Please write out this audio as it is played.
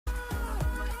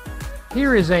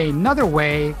Here is another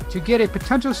way to get a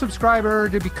potential subscriber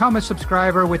to become a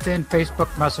subscriber within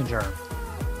Facebook Messenger.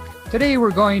 Today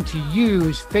we're going to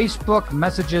use Facebook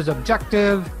Messages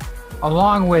Objective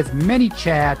along with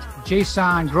ManyChat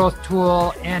JSON Growth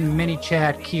Tool and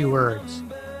ManyChat Keywords.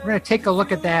 We're going to take a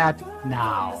look at that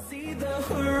now.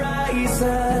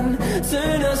 Horizon,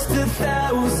 turn us to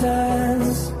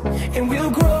thousands, and we'll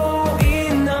grow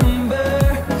in number,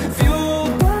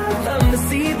 fueled by them to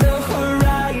see the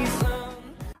horizon.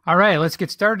 All right, let's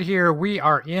get started here. We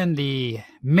are in the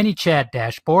ManyChat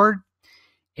dashboard,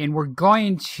 and we're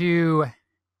going to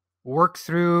work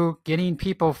through getting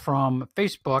people from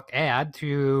Facebook ad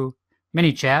to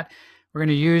ManyChat. We're going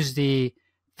to use the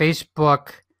Facebook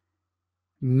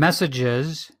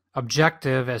Messages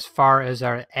objective as far as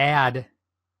our ad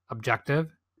objective.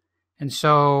 And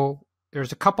so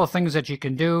there's a couple of things that you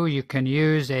can do. You can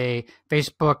use a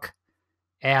Facebook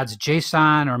ads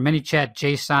JSON or ManyChat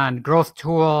JSON growth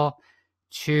tool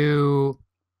to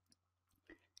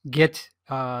get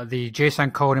the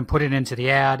JSON code and put it into the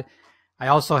ad. I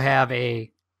also have a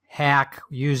hack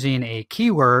using a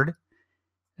keyword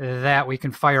that we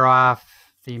can fire off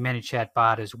the ManyChat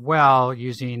bot as well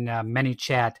using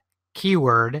ManyChat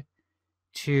keyword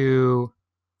to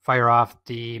fire off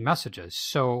the messages.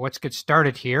 So let's get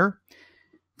started here.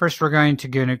 First, we're going to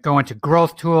go into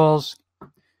growth tools.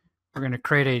 We're going to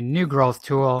create a new growth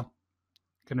tool.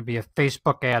 It's going to be a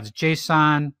Facebook ads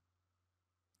JSON.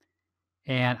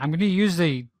 And I'm going to use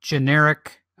the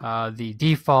generic, the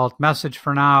default message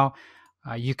for now.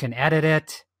 You can edit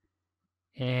it.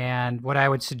 And what I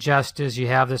would suggest is you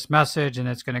have this message and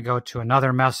it's going to go to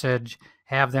another message.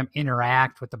 Have them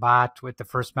interact with the bot with the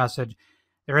first message.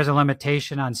 There is a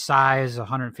limitation on size,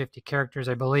 150 characters,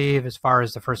 I believe, as far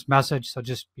as the first message. So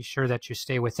just be sure that you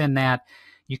stay within that.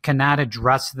 You cannot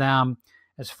address them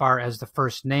as far as the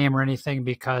first name or anything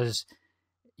because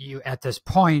you, at this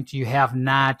point, you have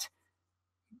not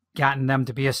gotten them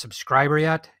to be a subscriber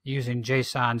yet using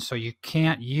JSON. So you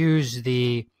can't use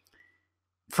the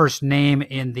first name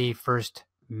in the first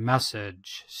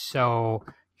message. So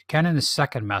you can in the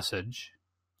second message.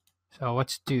 So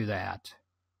let's do that.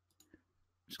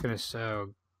 It's going to say,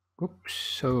 oops,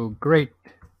 so great,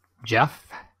 Jeff.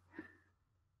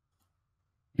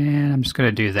 And I'm just going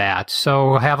to do that.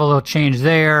 So we'll have a little change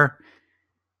there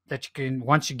that you can,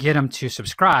 once you get them to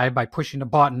subscribe by pushing the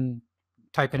button,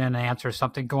 typing in an answer or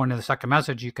something, going to the second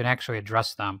message, you can actually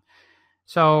address them.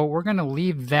 So we're going to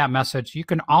leave that message. You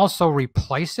can also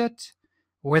replace it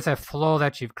with a flow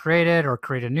that you've created or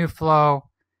create a new flow.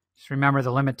 Just remember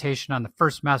the limitation on the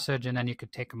first message, and then you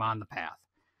could take them on the path.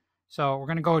 So we're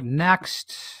going to go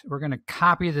next. We're going to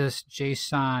copy this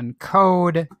JSON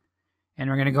code, and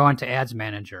we're going to go into Ads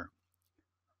Manager.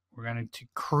 We're going to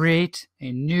create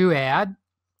a new ad,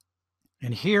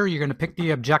 and here you're going to pick the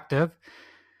objective.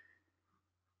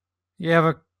 You have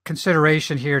a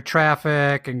consideration here,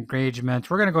 traffic, engagement.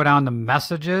 We're going to go down to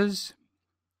messages,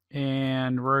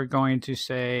 and we're going to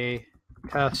say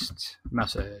test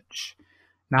message.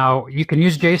 Now, you can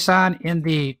use JSON in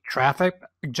the traffic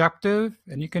objective,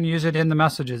 and you can use it in the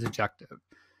messages objective.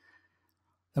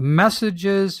 The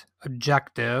messages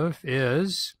objective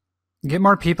is get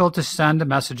more people to send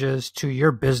messages to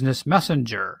your business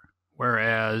messenger,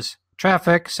 whereas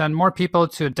traffic, send more people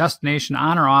to a destination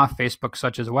on or off Facebook,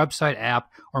 such as a website,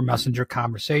 app, or messenger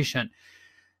conversation.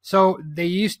 So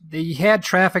they had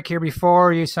traffic here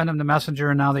before. You send them to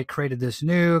Messenger, and now they created this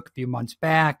new a few months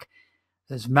back.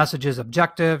 This messages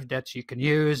objective that you can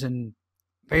use, and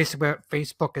basically what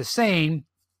Facebook is saying,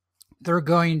 they're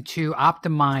going to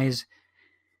optimize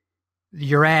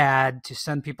your ad to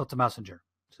send people to Messenger.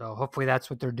 So hopefully that's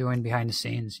what they're doing behind the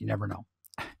scenes. You never know.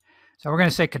 So we're going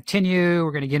to say continue.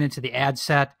 We're going to get into the ad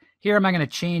set. Here, I'm not going to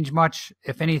change much,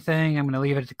 if anything. I'm going to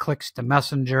leave it to clicks to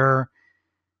Messenger.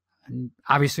 And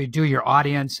obviously do your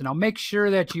audience. And I'll make sure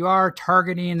that you are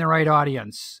targeting the right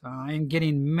audience. I'm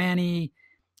getting many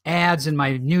ads in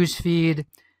my news feed.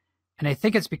 And I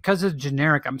think it's because of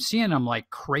generic. I'm seeing them like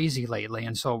crazy lately.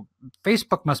 And so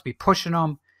Facebook must be pushing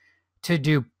them to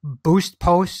do boost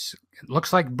posts. It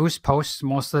looks like boost posts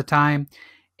most of the time.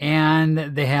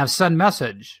 And they have send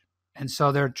message. And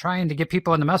so they're trying to get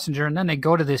people in the messenger, and then they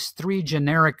go to this 3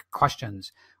 generic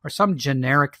questions or some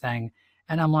generic thing.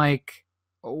 And I'm like,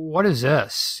 what is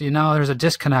this? You know, there's a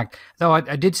disconnect. Though I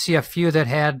did see a few that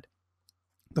had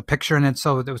the picture in it,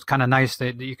 so it was kind of nice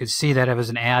that you could see that it was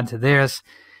an ad to this.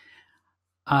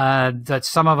 That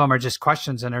some of them are just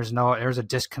questions, and there's a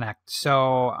disconnect.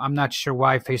 So I'm not sure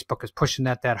why Facebook is pushing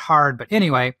that hard. But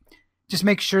anyway, just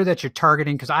make sure that you're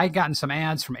targeting, because I gotten some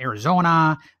ads from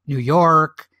Arizona, New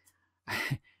York,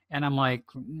 and I'm like,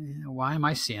 why am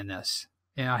I seeing this?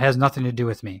 It has nothing to do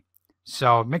with me.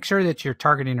 So make sure that you're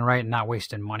targeting right and not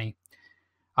wasting money.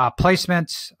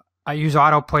 Placements, I use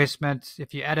auto placement.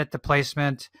 If you edit the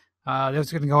placement,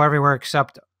 that's going to go everywhere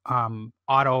except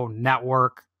auto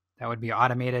network. That would be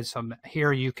automated. So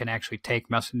here you can actually take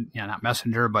not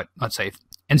Messenger, but let's say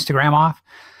Instagram off.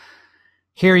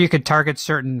 Here you could target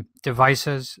certain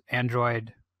devices,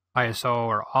 Android, ISO,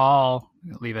 or all.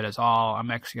 Leave it as all.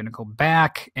 I'm actually going to go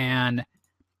back and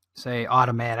say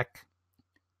automatic.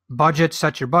 Budget,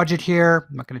 set your budget here.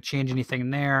 I'm not going to change anything in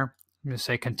there. I'm going to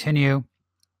say continue.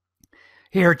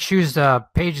 Here, choose the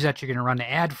page that you're going to run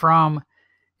the ad from.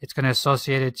 It's going to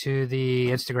associate it to the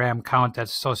Instagram account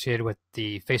that's associated with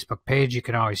the Facebook page. You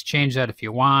can always change that if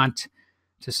you want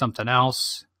to something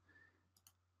else.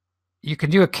 You can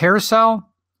do a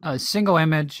carousel, a single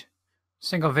image,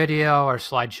 single video, or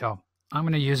slideshow. I'm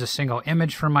going to use a single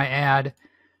image for my ad.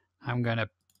 I'm going to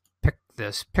pick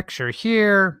this picture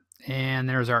here, and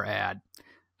there's our ad.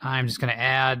 I'm just going to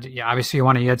add, obviously you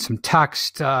want to add some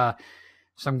text,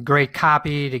 some great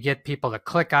copy to get people to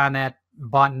click on that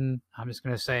button. I'm just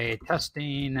going to say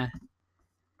testing.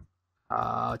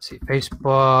 Let's see,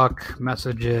 Facebook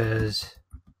messages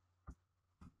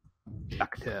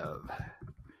active.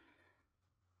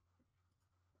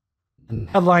 And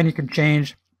headline you can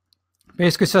change.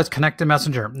 Basically says connect to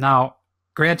Messenger. Now,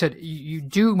 granted, you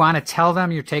do want to tell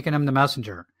them you're taking them to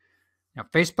Messenger. Now,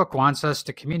 Facebook wants us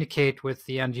to communicate with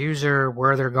the end user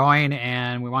where they're going,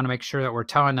 and we want to make sure that we're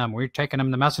telling them we're taking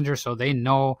them to Messenger so they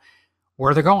know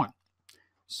where they're going.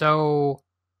 So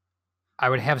I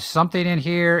would have something in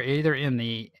here, either in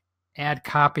the ad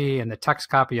copy and the text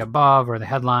copy above or the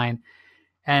headline,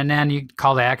 and then you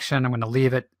call to action. I'm going to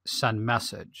leave it, send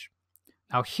message.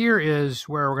 Now here is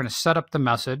where we're going to set up the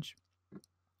message.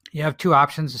 You have two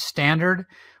options, a standard,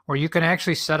 where you can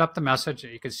actually set up the message.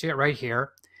 You can see it right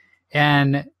here.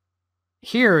 And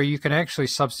here you can actually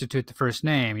substitute the first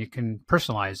name. You can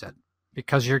personalize it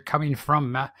because you're coming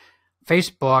from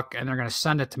Facebook and they're going to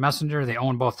send it to Messenger. They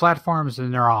own both platforms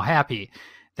and they're all happy.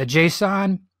 The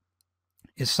JSON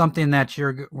is something that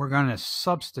we're going to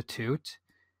substitute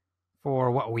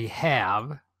for what we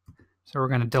have. So we're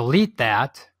going to delete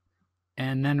that,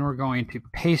 and then we're going to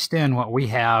paste in what we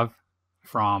have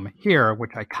from here,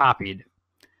 which I copied.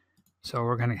 So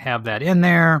we're going to have that in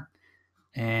there,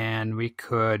 and we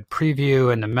could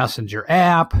preview in the Messenger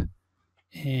app,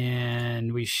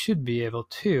 and we should be able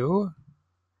to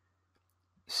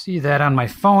see that on my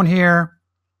phone here.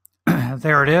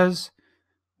 There it is.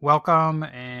 Welcome,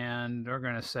 and we're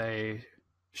going to say,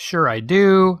 sure I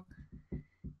do,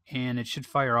 and it should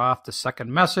fire off the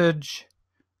second message.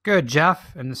 Good,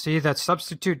 Jeff. And see, that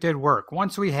substitute did work.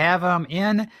 Once we have them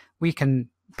in, we can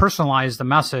personalize the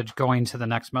message going to the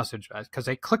next message because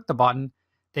they clicked the button,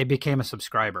 they became a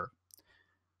subscriber.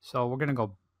 So we're going to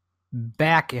go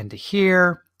back into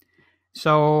here.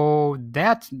 So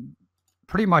that's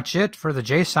pretty much it for the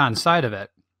JSON side of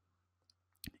it.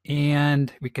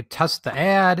 And we could test the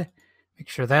ad, make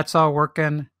sure that's all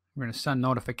working. We're going to send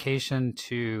notification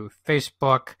to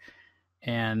Facebook,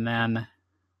 and then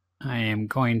I am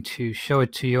going to show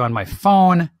it to you on my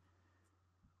phone.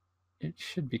 It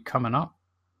should be coming up.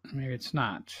 Maybe it's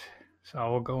not.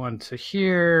 So we'll go into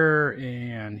here,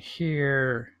 and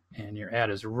your ad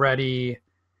is ready.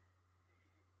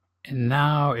 And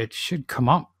now it should come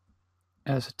up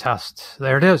as a test.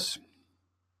 There it is.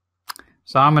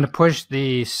 So I'm going to push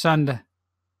the send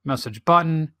message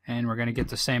button, and we're going to get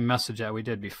the same message that we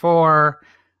did before.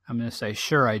 I'm going to say,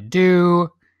 sure I do.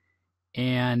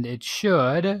 And it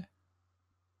should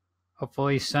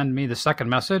hopefully send me the second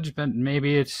message, but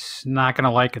maybe it's not going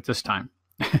to like it this time.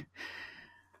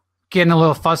 Getting a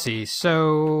little fussy.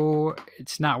 So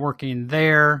it's not working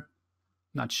there.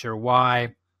 Not sure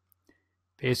why.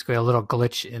 Basically a little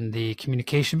glitch in the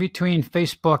communication between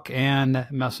Facebook and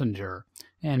Messenger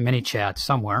and ManyChat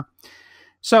somewhere.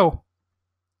 So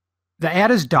the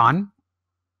ad is done.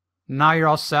 Now you're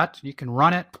all set. You can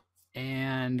run it.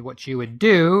 And what you would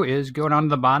do is go down to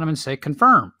the bottom and say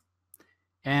confirm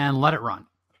and let it run.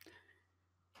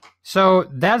 So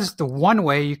that's the one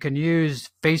way you can use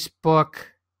Facebook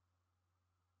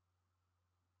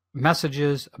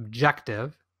Messages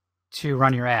Objective to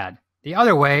run your ad. The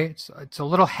other way, it's a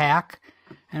little hack.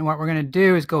 And what we're going to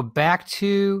do is go back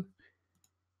to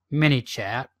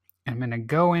ManyChat. I'm going to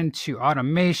go into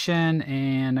automation,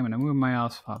 and I'm going to move my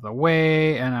mouse out of the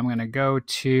way, and I'm going to go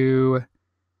to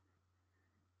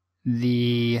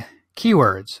the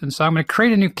keywords. And so I'm going to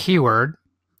create a new keyword,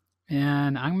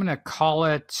 and I'm going to call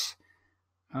it,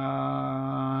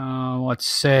 let's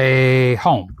say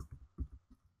home.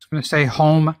 It's going to say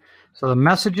home. So the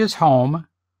message is home.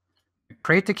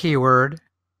 Create the keyword,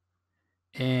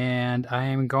 and I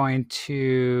am going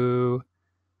to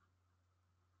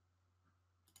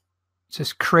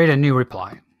just create a new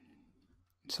reply.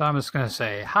 So I'm just going to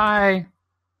say, hi.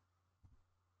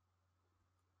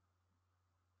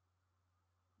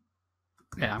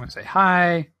 Yeah, I'm going to say,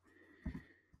 hi,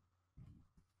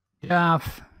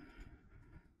 Jeff.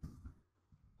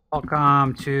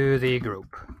 Welcome to the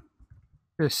group.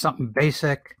 Just something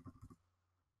basic.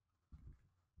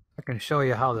 I can show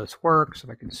you how this works.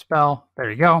 If I can spell, there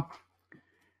you go.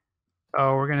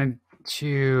 So we're going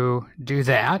to do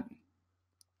that.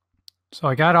 So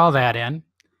I got all that in.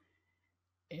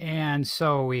 And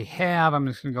so we have, I'm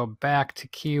just going to go back to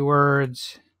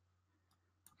keywords.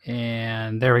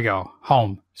 And there we go,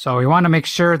 home. So we want to make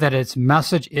sure that it's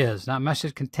message is, not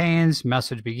message contains,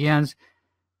 message begins,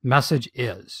 message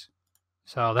is.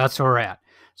 So that's where we're at.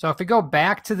 So if we go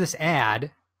back to this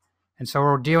ad, and so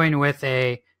we're dealing with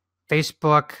a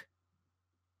Facebook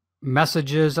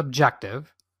messages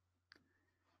objective,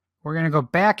 we're going to go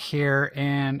back here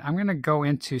and I'm going to go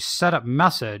into setup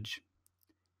message,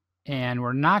 and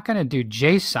we're not going to do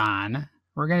JSON.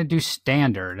 We're going to do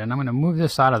standard, and I'm going to move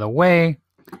this out of the way.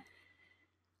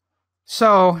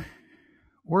 So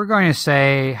we're going to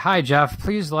say, hi, Jeff,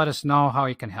 please let us know how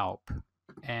you can help.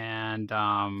 And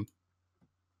I'm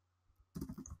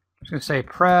just going to say,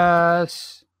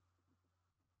 press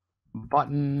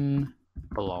button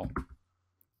below.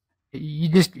 You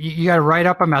got to write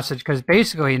up a message, because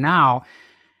basically now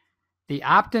the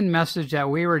opt-in message that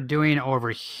we were doing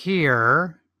over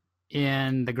here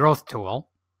in the growth tool,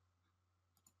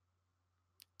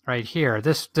 right here,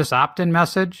 this opt-in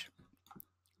message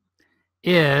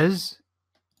is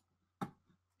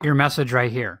your message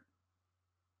right here.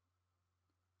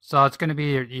 So it's going to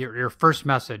be your first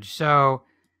message. So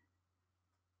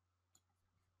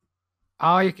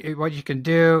what you can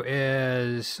do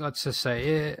is, let's just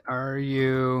say, are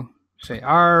you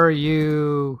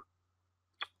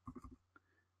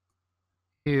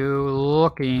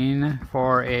looking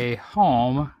for a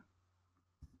home?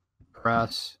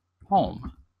 Press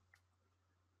home.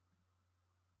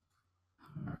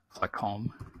 Click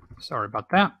home. Sorry about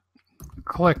that.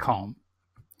 Click home.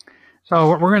 So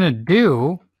what we're going to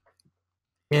do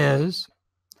is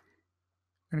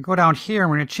we're going to go down here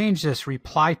and we're going to change this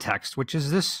reply text, which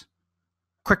is this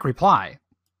quick reply,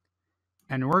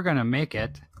 and we're going to make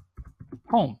it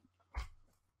home.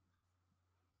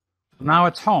 Now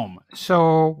it's home.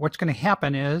 So what's going to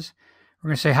happen is we're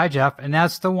going to say, hi, Jeff. And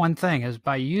that's the one thing, is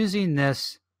by using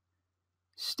this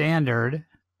standard,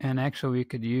 and actually we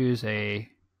could use a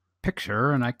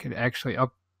picture, and I could actually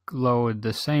upload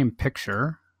the same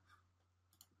picture.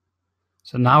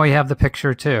 So now we have the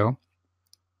picture too.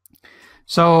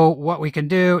 So what we can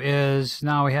do is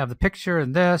now we have the picture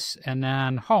and this, and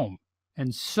then home.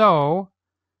 And so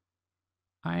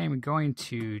I am going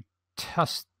to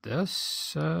test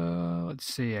this. Let's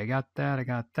see. I got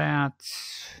that.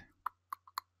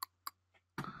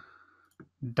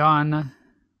 Done.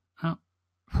 Oh,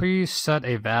 please set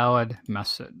a valid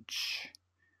message.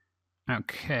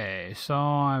 Okay, so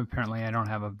apparently I don't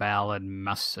have a valid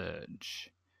message.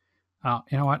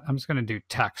 You know what? I'm just going to do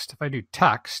text. If I do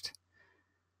text,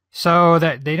 so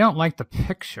that they don't like the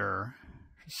picture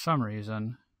for some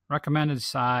reason. Recommended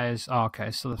size. Oh,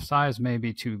 okay, so the size may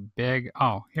be too big.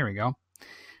 Oh, here we go.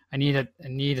 I need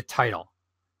a title.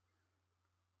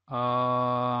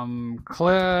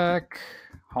 Click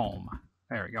home.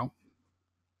 There we go.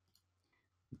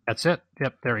 That's it.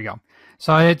 Yep, there we go.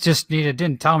 So it just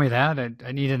didn't tell me that.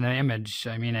 I needed an image.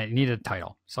 I needed a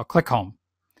title. So click home.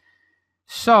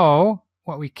 So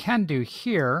what we can do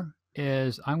here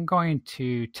is I'm going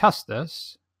to test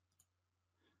this.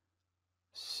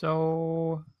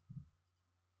 So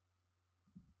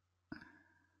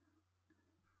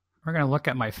we're going to look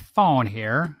at my phone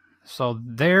here. So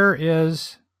there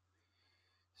is,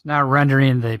 it's not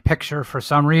rendering the picture for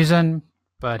some reason,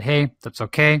 but hey, that's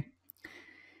okay.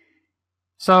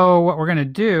 So what we're going to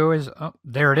do is, oh,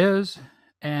 there it is.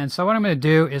 And so what I'm going to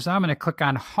do is I'm going to click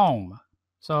on home.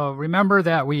 So remember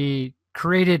that we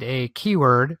created a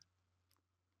keyword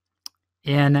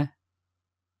in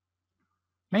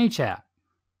ManyChat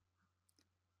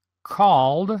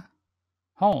called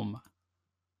home.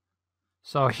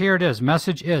 So here it is,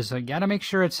 message is. So you got to make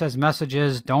sure it says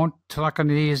messages. Don't click on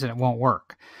these and it won't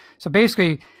work. So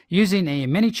basically, using a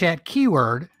ManyChat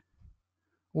keyword,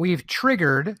 we've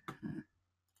triggered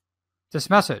this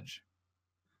message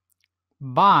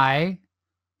by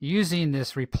using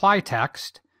this reply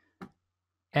text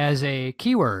as a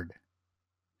keyword.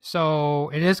 So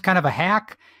it is kind of a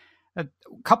hack.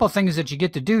 a couple of things that you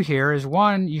get to do here is,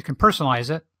 one, you can personalize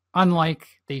it. Unlike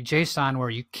the JSON where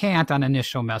you can't on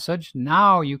initial message,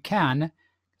 now you can.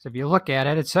 So if you look at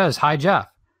it, it says, "Hi, Jeff.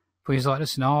 Please let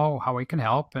us know how we can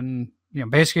help," and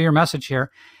basically your message here.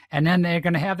 And then they're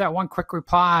going to have that one quick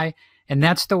reply, and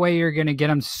that's the way you're going to get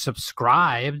them to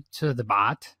subscribe to the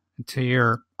bot, to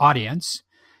your audience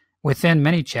within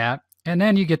ManyChat, and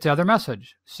then you get the other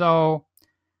message. So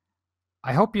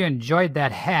I hope you enjoyed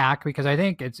that hack, because I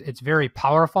think it's very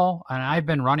powerful, and I've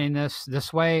been running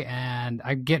this way, and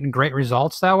I'm getting great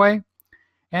results that way.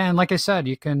 And like I said,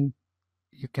 you can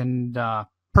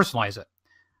personalize it,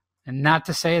 and not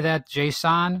to say that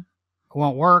JSON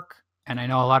won't work. And I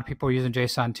know a lot of people are using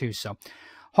JSON too. So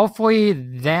hopefully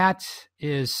that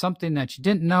is something that you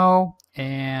didn't know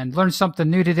and learned something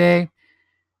new today.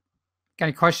 Got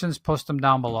any questions? Post them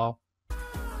down below.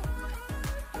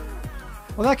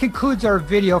 Well, that concludes our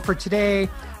video for today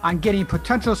on getting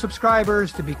potential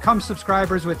subscribers to become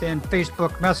subscribers within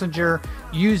Facebook Messenger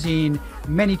using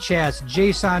ManyChat's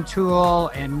JSON tool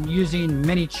and using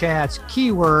ManyChat's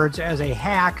keywords as a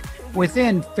hack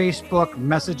within Facebook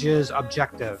Messages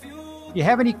objective. If you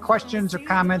have any questions or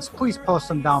comments, please post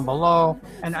them down below.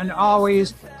 And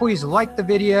always, please like the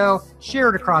video, share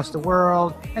it across the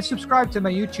world, and subscribe to my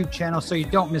YouTube channel so you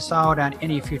don't miss out on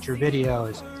any future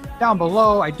videos. Down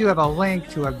below, I do have a link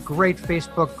to a great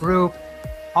Facebook group,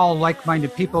 all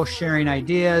like-minded people sharing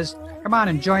ideas. Come on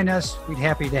and join us. We'd be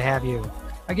happy to have you.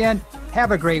 Again,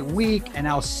 have a great week, and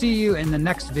I'll see you in the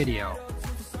next video.